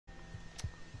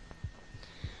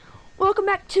Welcome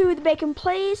back to The Bacon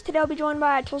Plays. Today I'll be joined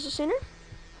by Tulsa Sooner.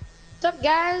 What's up,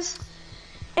 guys?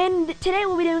 And today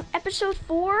we'll be doing episode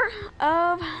 4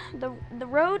 of the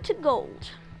Road to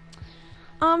Gold.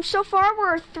 So far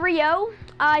we're 3-0.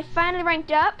 I finally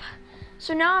ranked up.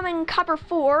 So now I'm in Copper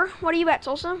 4. What are you at,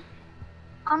 Tulsa?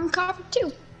 I'm Copper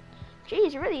 2.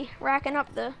 Jeez, you're really racking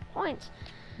up the points.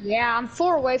 Yeah, I'm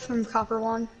 4 away from Copper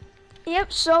 1.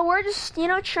 Yep, so we're just,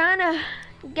 trying to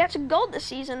get to gold this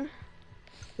season.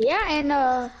 Yeah, and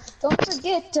don't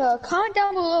forget, comment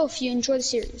down below if you enjoy the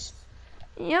series.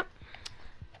 Yep.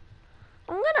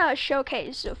 I'm gonna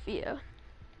showcase Sophia.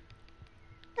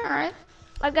 Alright.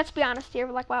 Like, let's be honest here,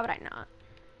 like, why would I not?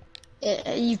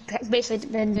 You've basically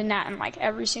been doing that in, like,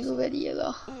 every single video,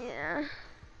 though. Yeah.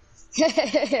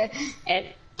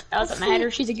 It doesn't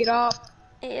matter, she's a good op.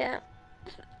 Yeah.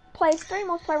 Play 3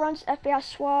 multiplayer runs, FBI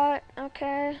SWAT.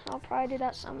 Okay, I'll probably do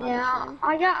that some other time.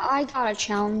 I got a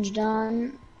challenge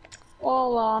done.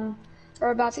 Well,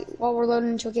 while we're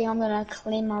loading into a game, I'm gonna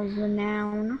claim my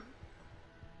renown.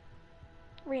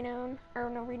 Renown,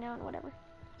 whatever.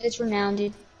 It's renowned,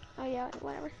 dude. Oh yeah,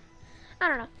 whatever. I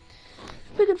don't know.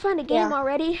 We can find a game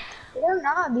already. Or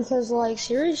not, because, like,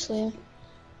 seriously.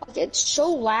 Like, it's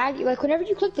so laggy. Like, whenever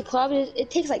you click the club,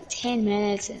 it takes like 10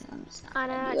 minutes. And I'm just not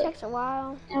I know, it takes a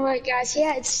while. Alright, guys,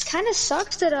 yeah, it's kind of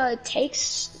sucks that it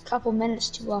takes a couple minutes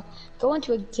to go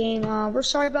into a game. We're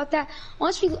sorry about that.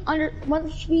 Once we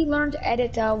learn to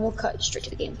edit, we'll cut straight to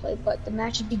the gameplay. But the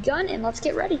match has begun, and let's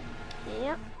get ready.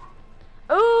 Yep.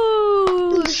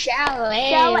 Ooh!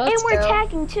 Chalet. And we're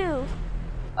attacking too.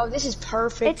 Oh, this is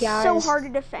perfect, guys. It's so hard to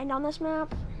defend on this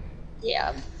map.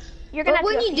 Yeah. You're gonna but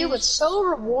when you do, it's so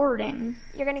rewarding.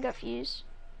 You're gonna go fuse.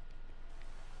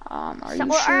 Are you sure?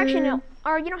 Or actually, no.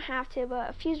 Or you don't have to, but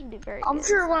a fuse would be very good. I'm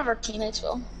sure one of our teammates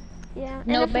will. Yeah.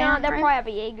 No and if ban, not, they'll right? probably have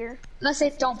a Jaeger. Unless they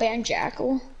don't ban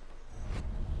Jackal.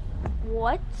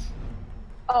 What?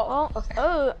 Oh, okay.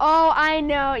 Oh, I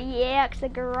know. Yeah, 'cause the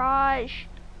garage.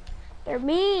 They're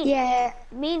mean. Yeah.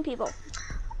 Mean people.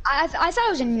 I thought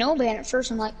it was a no ban at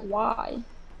first. I'm like, why?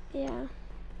 Yeah.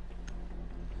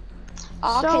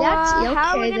 Okay, so, that's okay.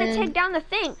 how are we gonna then. take down the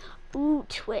thing? Ooh,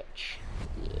 Twitch.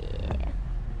 Yeah.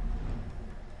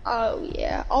 Oh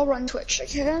yeah, I'll run Twitch.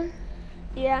 Okay.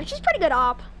 Yeah, she's pretty good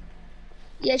op.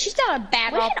 Yeah, she's not a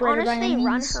bad We should operator by any honestly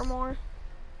run means. her more.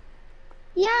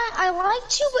 Yeah, I like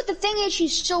to, but the thing is,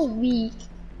 she's so weak.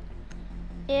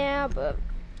 Yeah, but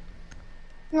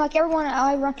Like everyone,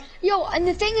 I run. Yo, and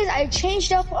the thing is, I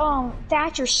changed up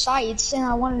Thatcher's sights, and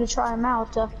I wanted to try them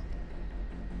out.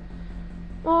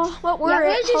 well, what were I'm it?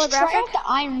 gonna just try Holographic? out the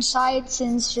iron sights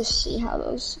and just see how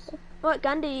those go. What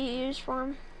gun do you use for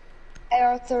them?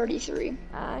 AR-33.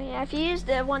 Yeah, if you use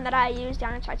the one that I use,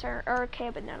 down in sights are okay,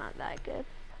 but they're not that good.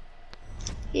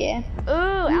 Yeah.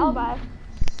 Ooh, alibi.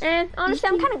 And honestly,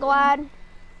 I'm kind of glad,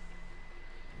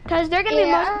 cause they're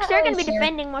gonna be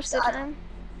defending most of the time.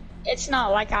 It's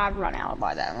not like I'd run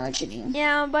alibi that much anymore.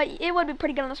 Yeah, but it would be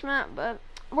pretty good on this map. But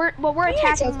we're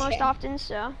attacking most often,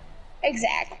 so.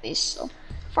 Exactly. So.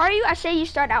 For you, I say you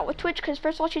start out with Twitch, because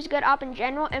first of all, she's good op in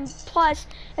general, and plus,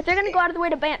 if they're gonna go out of the way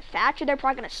to ban Thatcher, they're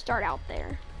probably gonna start out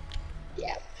there.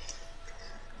 Yeah.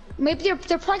 Maybe they're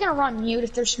probably gonna run mute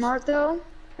if they're smart though.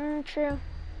 True.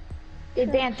 They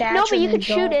ban Thatcher. No, but you and could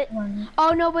shoot it. Run.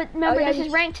 Oh no, but remember yeah, this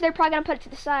is ranked, so they're probably gonna put it to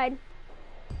the side.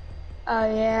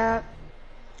 Oh yeah.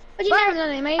 But you never know,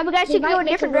 they may. But guys, you can go a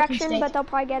make different rookie direction, mistake. but they'll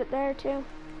probably get it there too.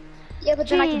 Yeah, but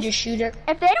then I can Jeez. just shoot it.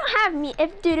 If they don't have mute,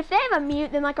 if they have a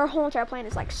mute, then like our whole entire plan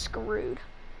is like screwed.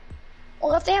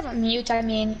 Well, if they have a mute, I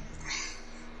mean,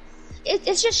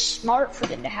 it's just smart for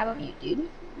them to have a mute, dude.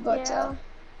 But Yeah.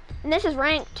 And this is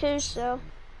ranked too, so.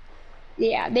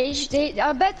 yeah,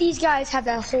 I bet these guys have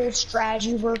that whole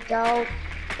strategy worked out.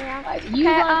 Yeah. Like, you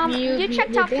want mute, you check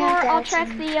you top ban floor, I'll Thatcher.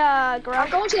 check the I'm garage.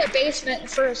 going to the basement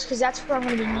first, because that's where I'm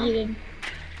going to be needed.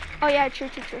 Oh yeah, true.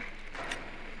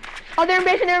 Oh, they're in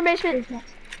basement,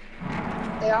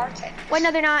 They are 10. Wait,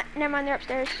 no, they're not. Never mind, they're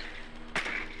upstairs.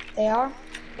 They are?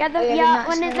 Yeah, they're not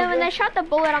when smart, they shot the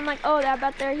bullet, I'm like, oh, I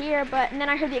bet they're here. But and then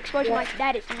I heard the explosion, like,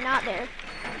 that is not there.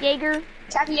 Jaeger.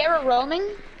 Taviera roaming?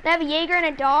 They have a Jaeger and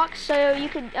a dock, so you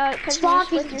could Spawn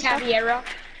peeking Taviera.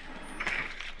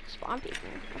 Spawn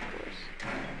peeking, of course.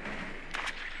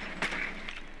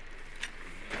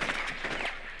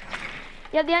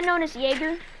 Yeah, the unknown is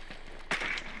Jaeger.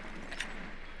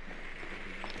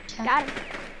 Okay. Got him.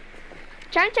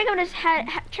 Try and check out his head.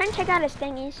 Try and check out his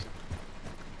thingies.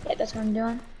 Yeah, that's what I'm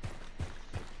doing.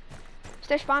 Is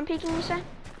there spawn peeking, you say?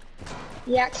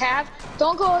 Yeah, Cav.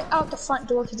 Don't go out the front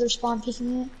door because they're spawn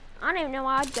peeking you. I don't even know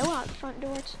why I'd go out the front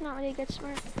door. It's not really a good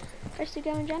smart place to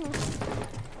go in general.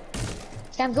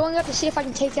 Okay, I'm going up to see if I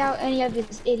can take out any of his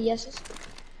ADSs.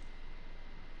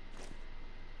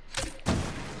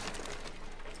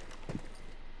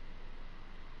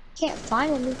 Can't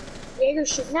find him. Jaeger's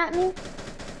shooting at me.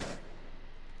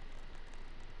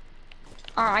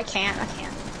 Oh, I can't.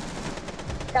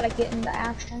 Gotta get into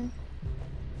action.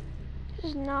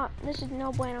 This is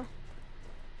no bueno.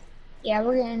 Yeah,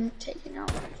 we're getting taken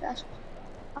out really fast.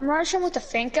 I'm rushing with the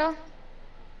Finka.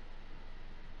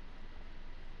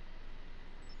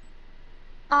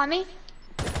 On me.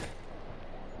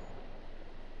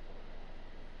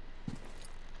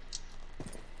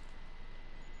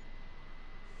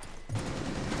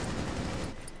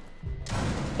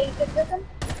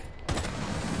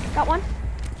 Got one.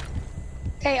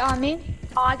 Okay, on me.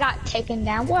 Oh, I got taken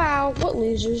down. Wow, what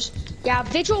losers. Yeah,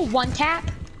 Vigil one tap.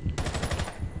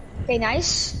 Okay,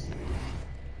 nice.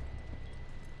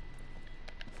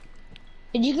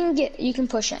 And you can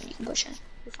push in. You're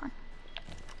fine.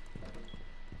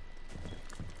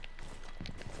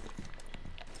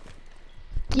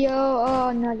 Yo,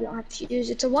 oh no, you don't have to use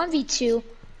it. It's a 1v2.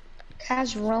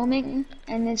 Has roaming,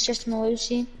 and it's just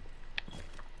Malusi.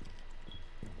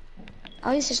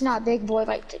 At least it's not big boy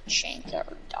like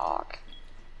Tachanka or Dog.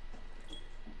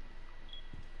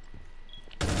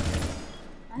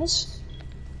 Nice.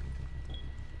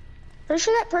 Pretty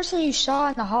sure that person you saw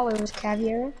in the hallway was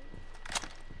Caviera.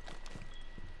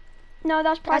 No,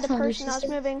 that's probably the That's person that was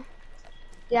moving.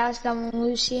 Yeah, it's that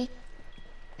Malusi.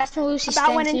 That's Malusi.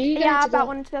 About went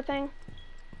into the thing.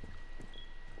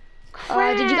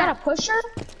 Did you gotta push her?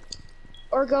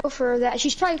 Or go for that?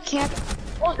 She's probably camping.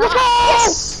 Oh, no!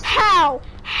 Yes! How?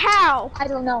 I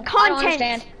don't know. Content. I don't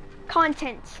understand.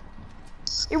 Content.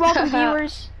 You're welcome,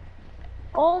 viewers.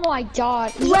 Oh my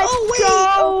god. Let's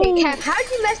go! Okay, Cap, how did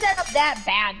you mess that up that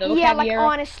bad though? Yeah, Caviera?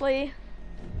 like honestly.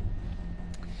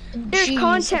 There's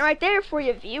content right there for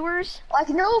you, viewers. Like,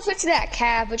 no offense to that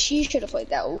Cav, but she should have played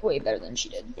that way better than she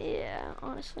did. Yeah,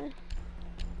 honestly.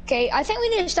 Okay, I think we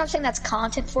need to stop saying that's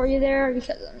content for you there,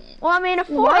 because, I mean... Well, I mean, a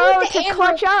 4-0 to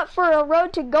clutch up for a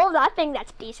road to gold, I think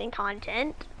that's decent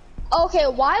content. Okay,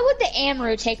 why would the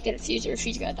Amaru take the diffuser if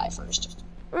she's gonna die first?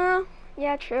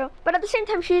 Yeah, true. But at the same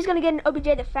time, she's gonna get an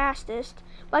OBJ the fastest.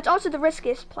 But it's also the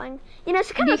riskiest playing. You know,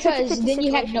 it's kind of a 50-50 because then situation.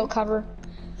 you have no cover.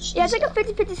 Yeah, it's like a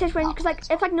 50-50 situation, because like,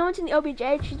 if like no one's in the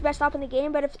OBJ, she's the best op in the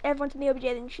game, but if everyone's in the OBJ,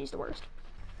 then she's the worst.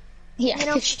 Yeah, you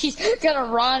know, she's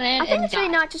gonna run in. I think it's really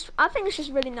not just. I think it's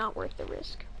just really not worth the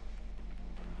risk.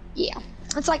 Yeah,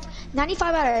 it's like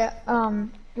 95 out of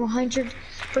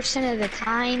 100% of the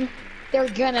time they're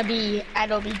gonna be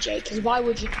at OBJ. Because why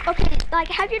would you? Okay, like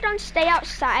have your drone stay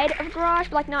outside of garage,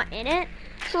 but like not in it.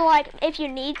 So like if you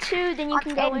need to, then you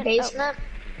can go in basement.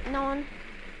 Oh, no one.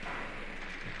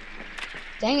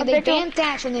 Dang it, they ban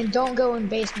thatch and then don't go in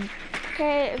basement.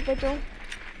 Okay, Vigil.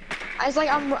 I was like,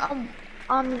 I'm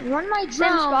running my drone.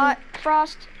 Same spot.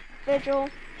 Frost, Vigil.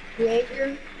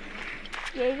 Jaeger.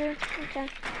 Okay.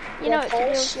 You know what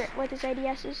to do with his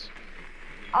ADSs.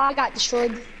 Oh, I got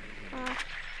destroyed.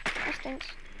 That stinks.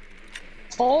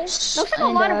 Pulse. Looks like a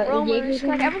lot of roamers.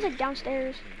 Like everyone's like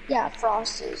downstairs. Yeah,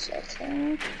 Frost is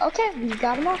okay. Okay, you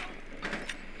got him up.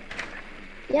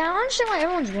 Yeah, I don't understand why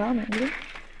everyone's roaming, dude.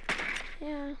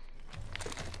 Yeah.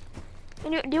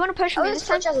 And do you want to push with me this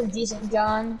time? Twitch has a decent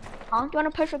gun. Huh? Do you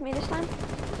want to push with me this time?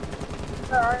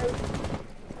 Alright.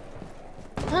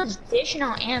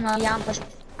 Additional ammo. Yeah, I'm pushing.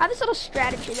 I have this little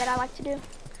strategy that I like to do.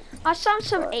 I saw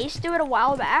some ace do it a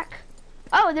while back.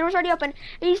 Oh, there was already open.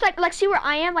 And he's like, see where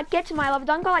I am? Like, get to my level.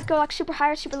 Don't go like super high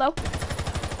or super low.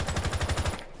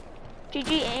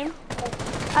 GG aim.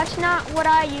 That's not what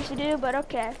I usually do, but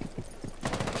okay.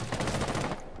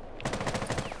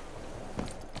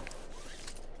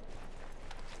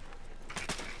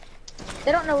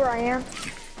 They don't know where I am.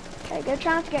 Okay, good.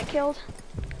 Try not to get killed.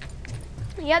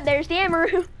 Yep, there's the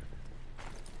Amaru.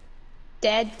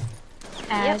 Dead.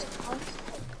 Yep.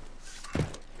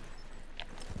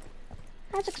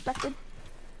 As expected.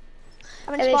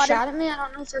 I've been spotted. They shot at me. I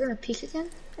don't know if they're gonna peek again.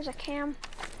 There's a cam.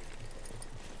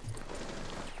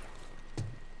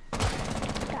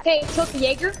 Okay, killed the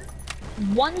Jaeger.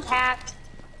 One tap.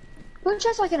 Which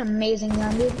has like an amazing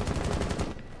gun, dude.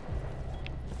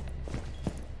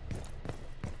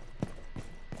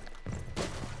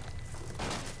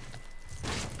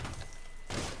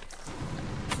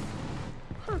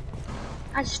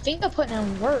 I just think they're putting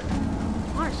in work.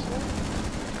 Honestly.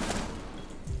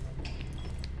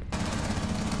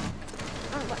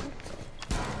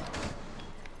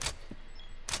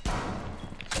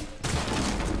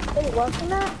 They welcome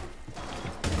that?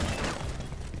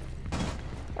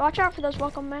 Watch out for those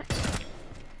welcome mats.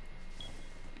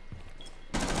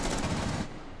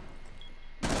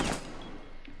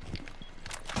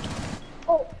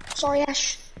 Sorry,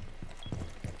 Ash.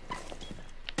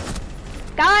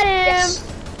 Got him! Yes.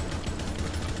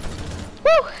 Woo!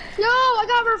 No, I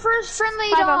got her first friendly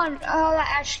 5-0. on. Oh,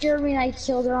 that Ash scared me and I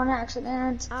killed her on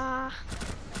accident. I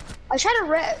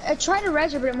tried to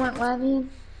res her, but it wouldn't let me.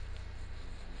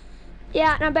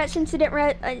 Yeah, and I bet since you didn't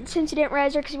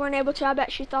res her because you weren't able to, I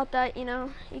bet she thought that, you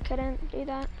know, you couldn't do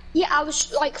that. Yeah, I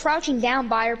was like crouching down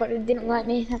by her, but it didn't let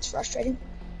me. That's frustrating.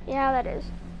 Yeah, that is.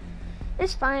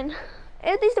 It's fine.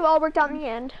 At least it all worked out in the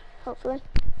end, hopefully.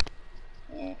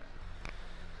 Yeah.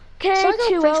 Okay, So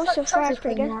 2-0, so far that's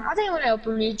pretty good. I think I'm gonna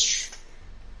open reach.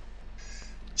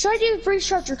 Should I do breach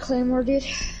charge or claymore, dude?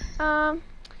 Go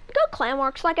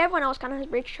Claymore, 'cause like everyone else kind of has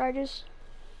breach charges.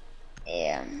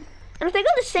 Yeah. And if they go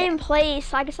the same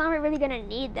place, like it's not really gonna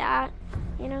need that,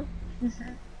 you know?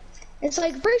 It's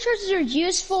like breach charges are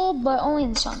useful, but only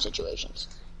in some situations.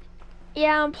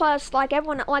 Yeah, and plus, like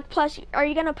everyone, plus, are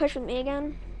you gonna push with me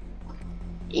again?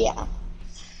 Yeah.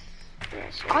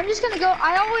 Yes. I'm just gonna go.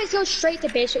 I always go straight to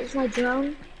base with my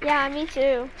drone. Yeah, me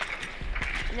too.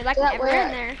 And they're like That never way in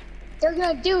there. They're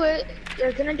gonna do it.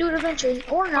 They're gonna do it eventually,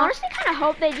 or I not. honestly kind of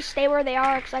hope they just stay where they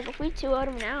are, because like if we 2-0'd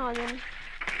them now, then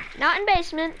not in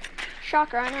basement.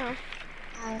 Shocker, I know.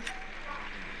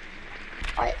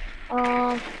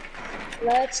 Alright,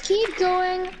 let's keep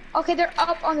going. Okay, they're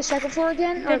up on the second floor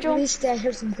again. Or at Vigil. least I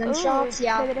heard some gunshots. Ooh,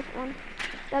 Yeah. they're the different one.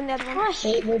 Then the other one. I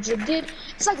hate Vigil, dude.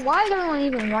 It's like, why is everyone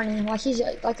even running? Like, he's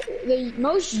like the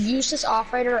most useless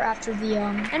operator after the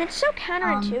And it's so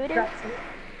counterintuitive. Bradford.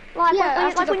 Like, Yeah, when,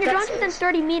 after like the when you're press going within phase.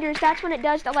 30 meters, that's when it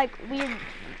does that like weird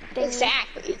thing.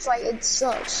 Exactly. It's like, it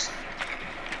sucks.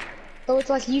 So it's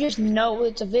like, you just know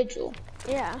it's a Vigil.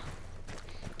 Yeah.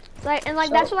 Like and like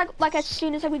So- that's what like as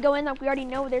soon as like we go in, like we already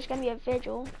know there's gonna be a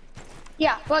vigil.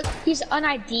 Yeah, but he's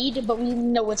un-ID'd, but we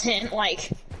know it's him,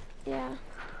 like. Yeah.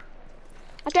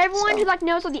 Like everyone So- who like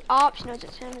knows all the ops knows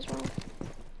it's him as well.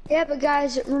 Yeah, but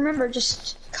guys, remember,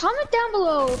 just comment down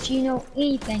below if you know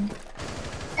anything.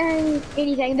 And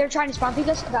anything. They're trying to spawn peek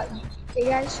us about you. Okay,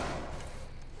 guys?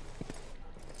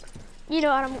 You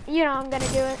know I'm gonna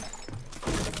do it.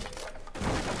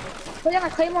 Put down my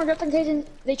claymore just in case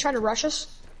they try to rush us.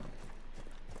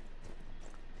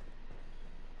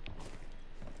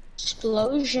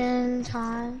 Explosion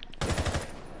time.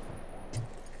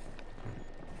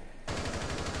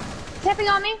 Camping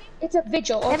on me? It's a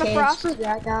vigil. have a Okay, frost? screw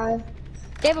that guy.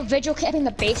 They have a vigil camping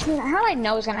the basement. How do I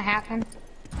know it's gonna happen?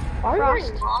 Why are we Frost.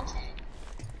 running Monte?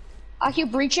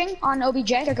 IQ breaching on OBJ.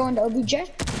 They're going to OBJ.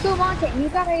 Go Montaigne. You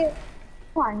gotta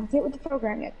come on, get with the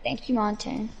program yet. Thank you,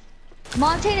 Montaigne.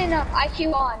 Montaigne and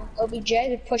IQ on OBJ.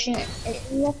 They're pushing it.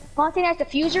 Montaigne has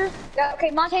diffuser. Okay,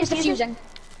 Montaigne's Diffuser? diffusing.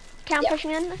 Okay, I'm Yep.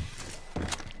 pushing in.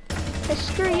 Hey,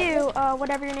 screw you,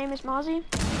 whatever your name is, Mozzie.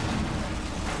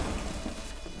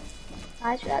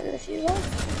 Nice, we got the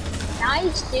diffuser.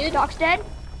 Nice, dude. Doc's dead.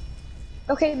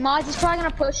 Okay, Moz is probably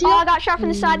gonna push you. Oh, I got shot from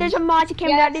the side. There's a Mozzie came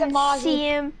Yeah, down. I that's a didn't Mozzie. see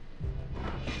him.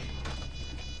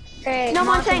 Okay, No,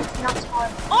 Montaigne. not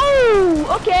smart.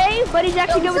 Oh, okay, but he's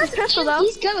actually good with his pistol though.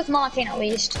 He's good with Montaigne at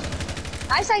least.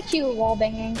 Nice IQ wall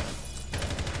banging.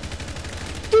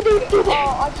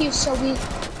 Oh, IQ's so weak.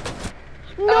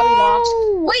 No.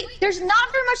 Oh, we lost. Wait, there's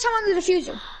not very much time on the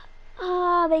diffuser.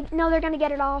 They're gonna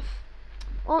get it off.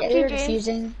 Well, Yeah, they're GG.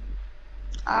 diffusing.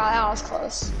 That was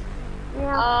close.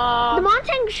 Yeah. The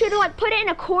Montaigne should have like put it in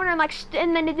a corner and like,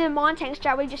 and then did the Montaigne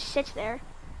strat where he just sits there.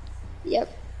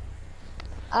 Yep.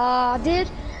 Dude,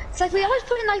 it's like we always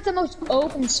put in like the most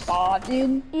open spot,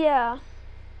 dude. Yeah.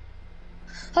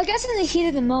 I guess in the heat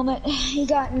of the moment, you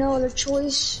got no other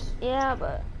choice. Yeah,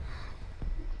 but.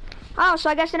 Oh, so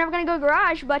I guess they're never gonna go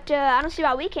garage, but I don't see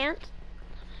why we can't.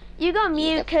 You go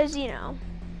mute, Yep. cause you know.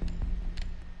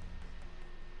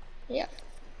 Yeah.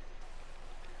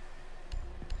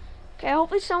 Okay,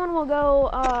 hopefully someone will go,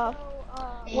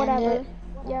 whatever.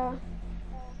 Yeah.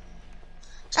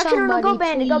 Actually, no, go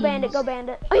bandit, go bandit, go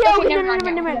bandit. Oh yeah, Okay, okay, never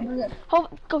no, mind.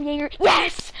 Go Jaeger.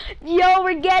 Yes! Yo,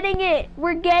 we're getting it.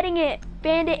 We're getting it.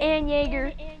 Bandit and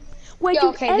Jaeger. Wait, Yo,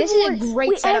 dude, okay, this is a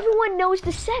great setup. Everyone knows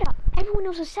the setup. Everyone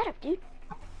knows the setup, dude.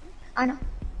 I know.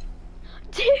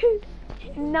 Dude,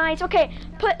 nice. Okay,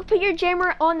 put your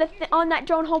jammer on on that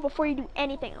drone hole before you do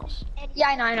anything else. Yeah,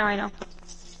 I know.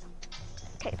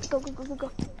 Okay, go.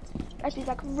 That dude's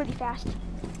like really fast.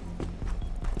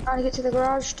 Trying to get to the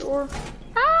garage door.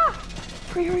 Ah!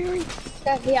 Hurry.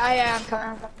 Yeah, I'm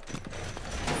coming.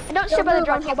 And don't sit by the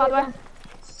drone hole, by the way.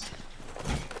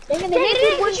 Dang it, they hit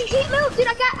it. What you can't move, dude.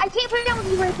 I can't put it down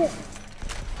with you right there.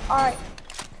 All right.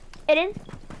 It in?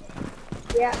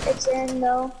 Yeah, it's in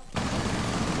though.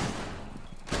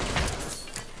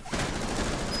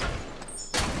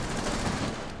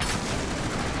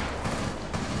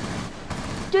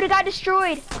 Dude, it got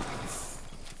destroyed.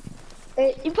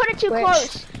 You put it too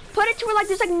close. Put it to where like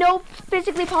there's like no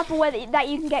physically possible way that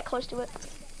you can get close to it.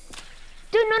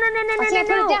 Dude, no.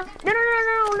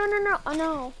 Oh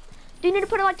no. Dude, you need to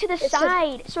put it like to the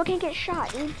side so it can't get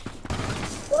shot, dude.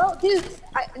 Well, dude,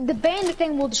 the bandit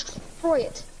thing will destroy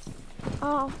it.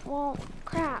 Oh, well,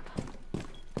 crap.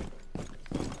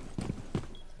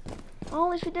 Well,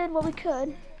 at least we did what we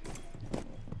could.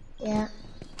 Yeah.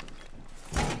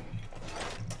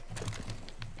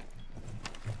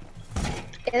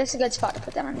 Yeah, this is a good spot to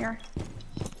put that on here.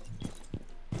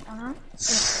 I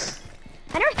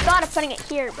never thought of putting it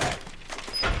here, but I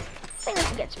think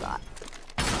that's a good spot.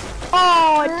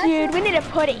 Oh, dude, we need to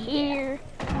put it here.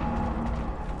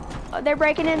 Oh, they're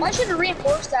breaking in. Why should we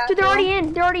reinforce that? Dude, they're already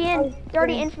in. They're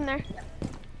already in from there.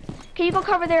 Can you go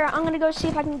cover there? I'm gonna go see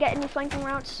if I can get any flanking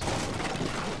routes.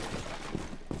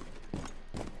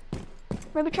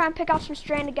 Maybe try and pick off some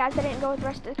stranded guys that didn't go with the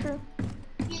rest of the crew.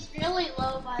 He's really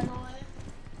low, by the way.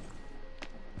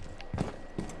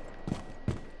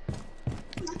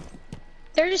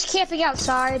 They're just camping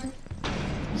outside.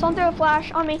 Someone throw a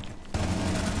flash on me.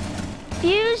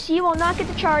 Fuse, you will not get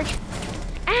the charge.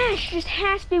 Ash just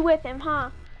has to be with him, huh?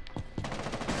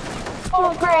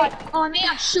 Oh, great. Oh, man,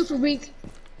 I'm super weak.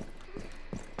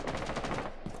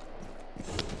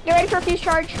 Get ready for a fuse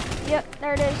charge. Yep,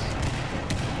 there it is.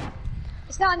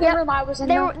 It's not in the room I was in.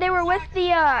 They were with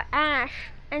the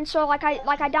Ash, and so like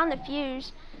I downed the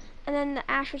fuse, and then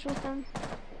the Ash was with them.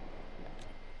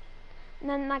 And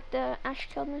then like the Ash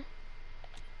killed me.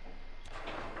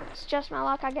 It's just my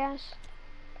luck, I guess.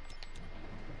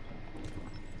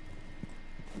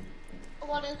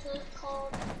 What is it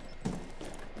called?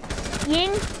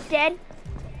 Ying, dead.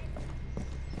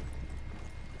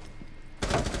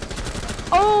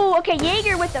 Oh, okay,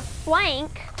 Jaeger with the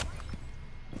flank.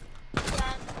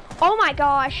 Yeah. Oh my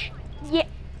gosh. Yeah.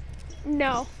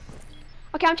 No.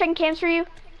 Okay, I'm checking cams for you.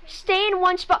 Stay in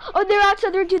one spot. Oh, they're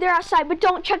outside. They're outside. But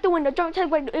don't check the window. Don't check the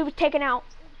window. It was taken out.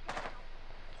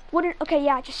 Wouldn't. Okay,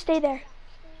 yeah. Just stay there.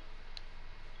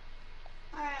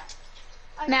 Alright.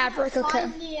 Maverick, okay.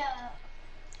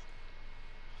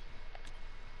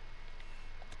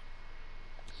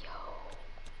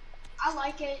 I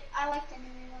like it. I like the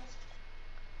new ones.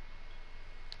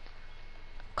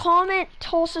 Comment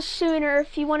Tulsa sooner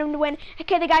if you want him to win.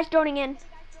 Okay, the guy's droning in.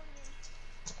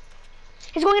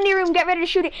 He's going into your room. Get ready to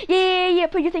shoot it. Yeah.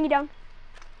 Put your thingy down.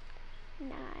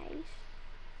 Nice.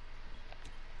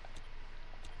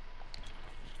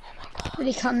 Oh my god. Did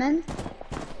he come in?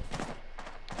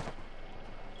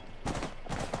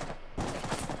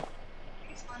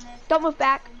 Don't move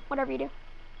back. Whatever you do.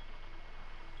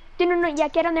 No. Yeah,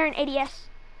 get on there in ADS.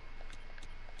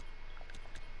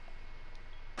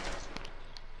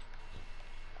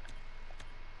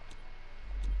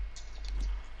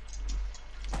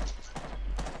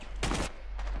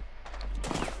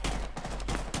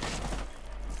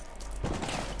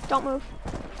 Don't move.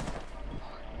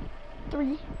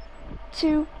 3,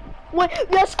 2, 1.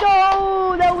 Let's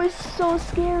go! That was so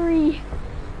scary.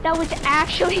 That was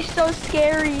actually so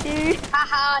scary, dude.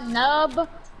 Haha, nub.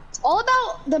 It's all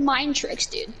about the mind tricks,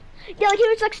 dude. Yeah, like he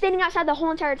was like standing outside the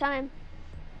whole entire time.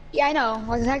 Yeah, I know.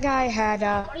 Like that guy had.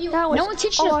 No one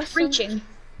teaches us preaching.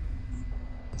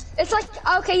 It's like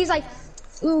okay, he's like,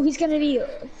 ooh, he's gonna be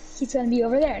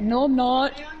over there. No, I'm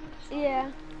not.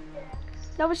 Yeah.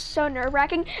 That was so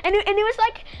nerve-wracking, and it was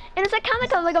like kind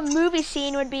of like a movie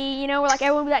scene would be, you know, where like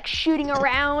everyone would be like shooting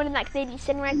around and like they'd be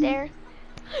sitting right there.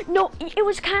 No, it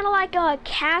was kind of like a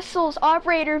Castle's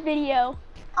operator video.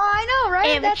 Oh, I know, right?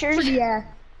 Amateurs. That's pretty,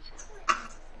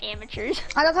 Amateurs.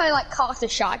 I love how they like cocked a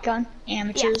shotgun.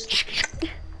 Amateurs. Yeah.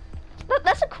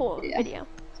 That's a cool video.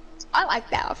 I like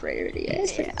that operator video.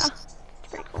 It's pretty cool.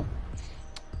 Pretty cool.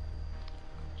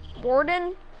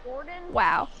 Warden.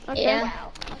 Wow. Okay. Yeah.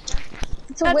 Wow.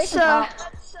 It's a waste of time.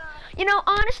 You know,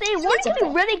 honestly, Warden could be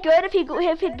really good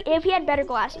if he had better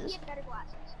glasses.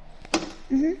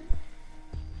 Mhm.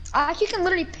 You can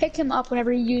literally pick him up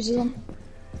whenever he uses them.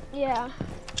 Yeah.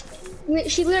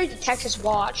 She literally detects his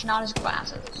watch, not his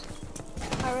glasses.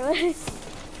 Oh really?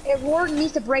 If Warden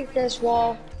needs to break this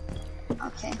wall.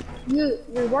 Okay.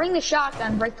 You're wearing the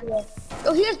shotgun, break the wall.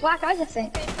 Oh, he has black eyes, I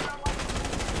think.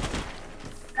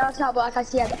 No, it's not black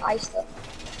eyes, he has ice though.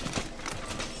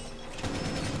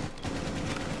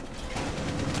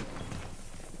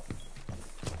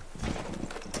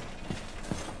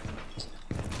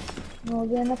 More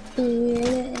than a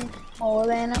feeling, more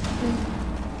than a feeling.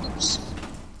 Oops.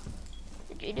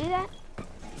 Did you do that?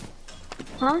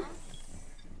 Huh?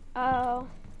 Oh.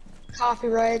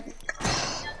 Copyright.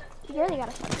 You really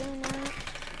gotta stop doing that.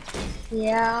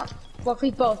 Yeah. Look,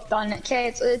 we've both done it, okay?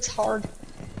 It's hard.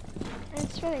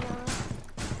 It's really not.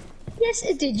 Yes,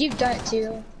 it did. You've done it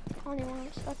too. Only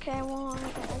once. Okay, well, I don't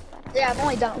like that. Yeah, I've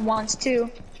only done it once too.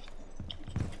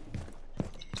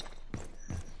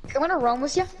 Okay, I'm gonna run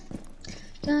with you.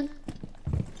 Dun,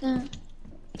 dun,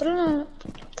 dun.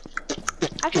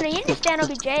 Actually, you need to stand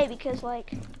OBJ because,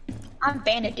 like... I'm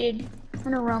bandit, dude. I'm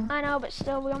gonna run. I know, but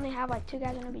still, we only have, like, 2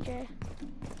 guys on OBJ.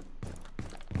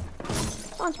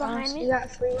 Someone's behind me. You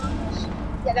got 3 runners.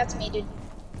 Yeah, that's me, dude.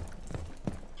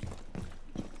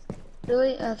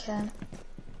 Really? Okay.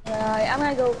 I'm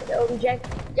gonna go with the OBJ.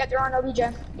 Yeah, they're on OBJ.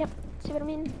 Yep, see what I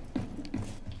mean?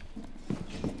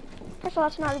 First of all,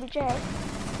 that's not OBJ.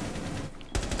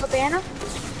 Cabana?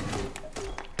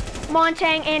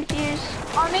 Montang and Fuse.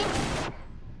 On me?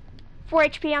 4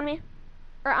 HP on me.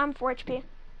 Or I'm 4 HP.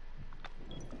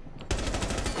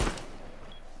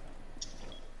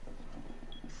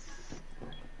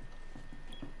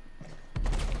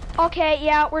 Okay,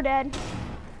 yeah, we're dead.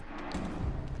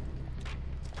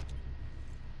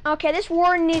 Okay, this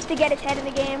Warren needs to get his head in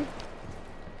the game.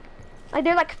 Like,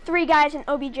 there are like 3 guys in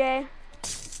OBJ.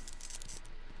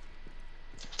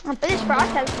 But this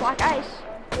Frost has black ice.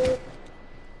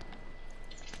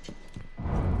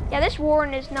 Yeah, this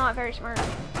Warren is not very smart.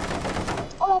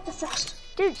 Oh, the Frost.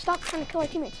 Dude, stop trying to kill our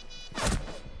teammates.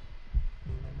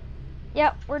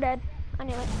 Yep, we're dead. I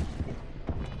knew it.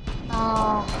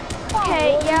 Oh.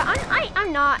 Okay, yeah, I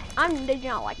did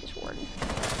not like this Warden.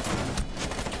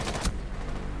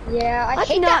 Yeah, I Let's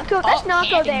hate not that. go. Let's not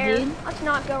go camping, there. dude. Let's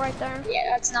not go right there. Yeah,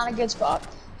 that's not a good spot.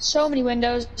 So many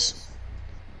windows.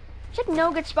 It's like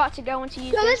no good spot to go into.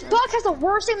 Use Yo, this business, buck has the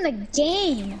worst aim in the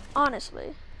game.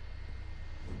 honestly.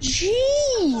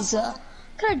 Jeez.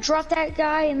 Could have dropped that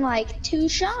guy in like 2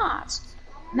 shots.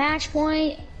 Match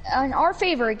point in our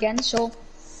favor again, so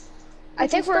I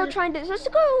think Still we're trying to. Let's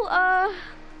go.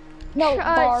 no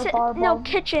bar. No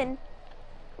kitchen.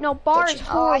 No bar Kitchen. is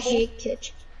Oh, I horrible. hate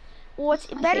kitchen. Well, it's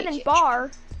better hate than kitchen.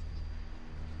 bar.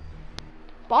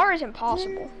 Bar is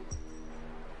impossible.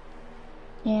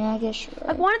 Yeah, I guess you're right.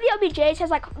 Like one of the OBJs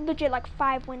has like legit like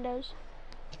 5 windows.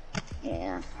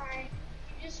 Yeah. Alright.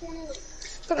 You just wanna like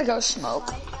Gotta go smoke.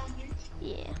 slide down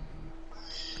here. Yeah.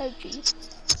 Oh gee.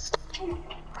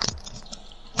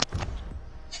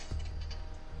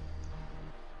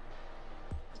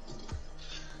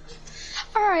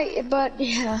 Alright, but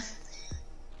yeah.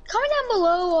 Comment down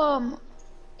below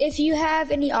if you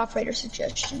have any operator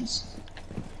suggestions.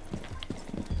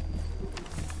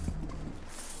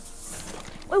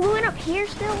 Wait, we went up here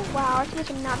still? Wow, I think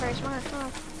I'm not very smart, huh?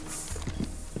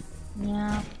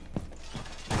 Yeah.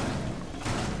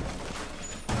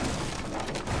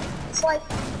 It's like,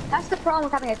 that's the problem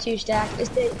with having a 2-stack, is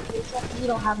that it's like you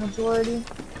don't have majority.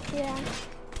 Yeah.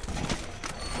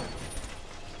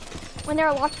 When there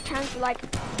are lots of times where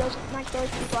those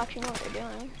people actually know what they're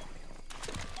doing.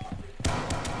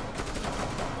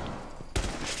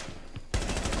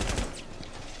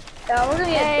 Yeah, we're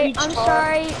gonna get Hey, each I'm car.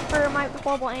 sorry for my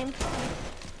horrible aim.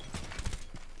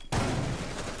 Oh,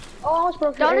 I almost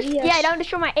broke your ADS. Yeah, don't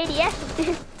destroy my ADS,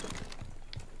 dude.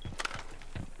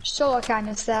 So lucky I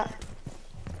missed that.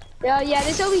 Yeah,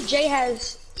 this OBJ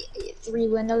has 3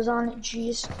 windows on it,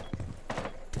 jeez.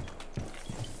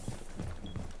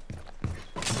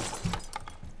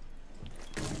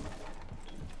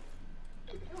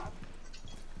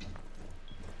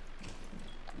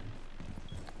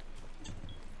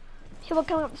 People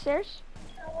coming up the stairs.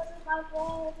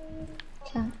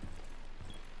 Okay.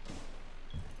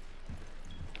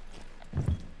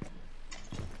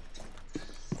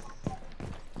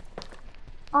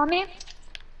 On me.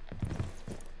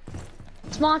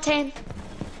 It's Montaigne.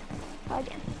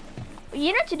 Again.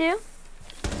 You know what to do.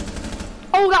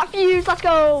 Oh, got fused. Let's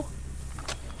go.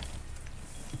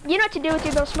 You know what to do with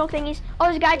your little smoke thingies. Oh,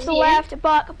 there's a guy to the left.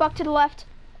 Buck to the left.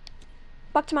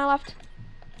 Buck to my left.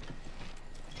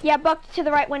 Yeah, Buck to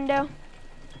the right window.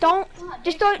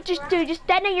 Just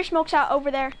detonate your smokes out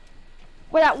over there.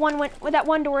 Where that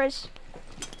one door is.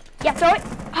 Yeah, throw it.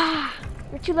 Ah,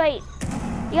 you're too late.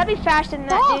 You gotta be faster than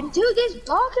that, dude. Dude, this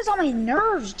Buck is on my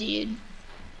nerves, dude.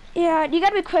 Yeah, you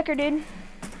gotta be quicker, dude.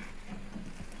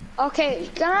 Okay,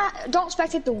 don't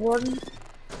spectate the warden.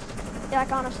 Yeah,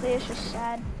 like honestly, it's just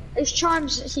sad. His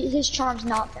charm's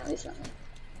not family friendly.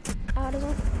 Oh, it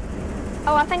isn't?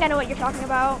 Oh, I think I know what you're talking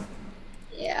about.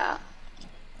 Yeah.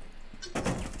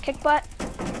 Kick butt.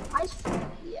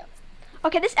 Yeah.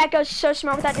 Okay, this Echo's so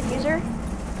smart with that diffuser.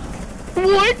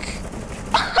 What?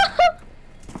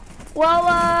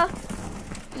 Well,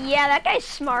 yeah, that guy's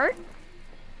smart.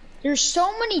 There's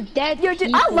so many dead Yo, dude,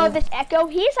 people. I love this Echo.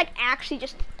 He's like actually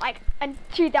just like a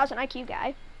 2000 IQ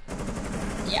guy.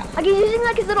 Yeah. Like he's using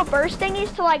like his little burst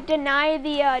thingies to like deny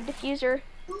the diffuser.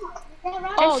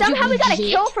 Oh, And somehow dude, we got a legit.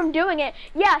 kill from doing it.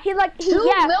 Yeah, he like he 2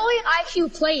 yeah million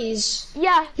IQ plays.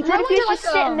 yeah. He The probably went diffuser's to, like,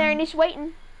 just sitting there and he's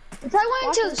waiting. He probably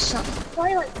went into some,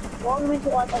 probably like walked into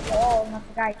like a wall and like,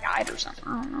 the guy died or something.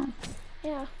 I don't know.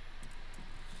 Yeah.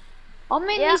 All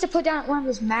man Yeah. needs to put down one of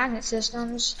his magnet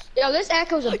systems. Yo, this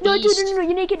Echo's a beast. No, dude, no.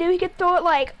 You need to do. He could throw it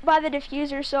like by the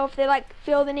diffuser. So if they like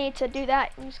feel the need to do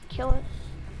that, you just kill it.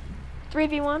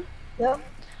 3v1. Yep.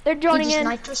 They're droning He just in.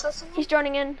 nitrous us him? He's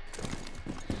droning in.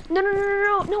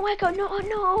 No, Echo,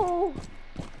 no.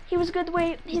 He was good the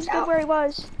way. He's good out. where he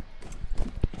was.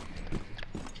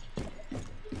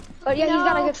 But yeah, he's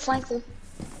got a No. good flank though.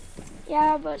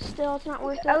 Yeah, but still, it's not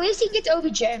worth it. At least he gets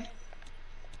OBJ.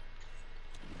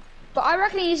 But I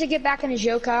reckon he needs to get back in his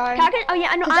yokai. Oh yeah,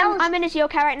 I know. 'Cause that was- I'm in his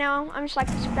yokai right now. I'm just like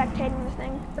spectating the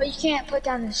thing. But you can't put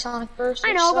down the sonic burst. I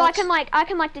which know, but sucks. I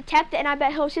can like detect it, and I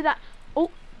bet he'll see that.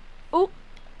 Oh.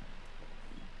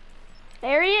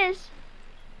 There he is.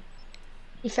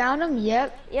 You found him?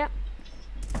 Yep. Yep.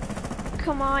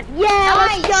 Come on. Yeah,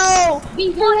 let's go. We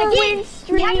won Win again. We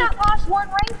streak. have not lost one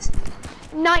ranked.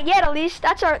 Not yet, at least.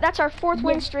 That's our fourth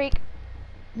win streak.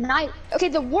 Night. Okay,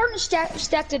 the Warden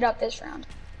stepped it up this round.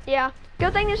 Yeah.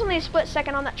 Good thing there's only a split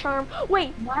second on that charm.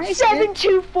 Wait. Nice.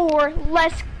 7-2-4.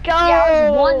 Let's go. Yeah,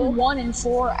 it was 1-1 and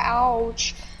 4.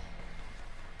 Ouch.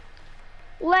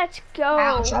 Let's go.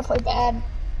 Ouch. I played bad.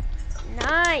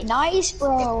 Nice. Nice,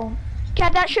 bro.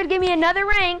 Cat, that should give me another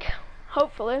rank.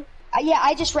 Hopefully. Yeah,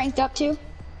 I just ranked up too.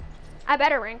 I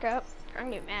better rank up. I'm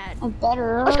gonna get mad. I'm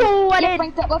better. Let's go. I did.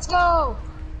 Ranked up. Let's go.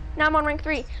 Now I'm on rank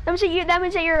 3. That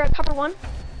means that you're a copper 1.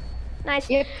 Nice.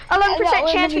 Yep.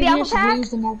 11% chance for the alpha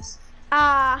pack.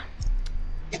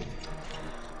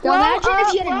 Yo, Well, imagine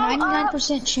if you had a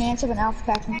 99% chance of an alpha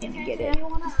pack and didn't get it.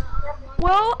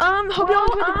 Well, hope you all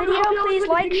enjoyed the video. Please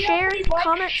like, share,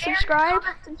 comment, subscribe.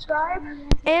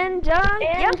 And,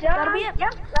 yeah, that'll be it.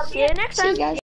 See you next See you time. guys.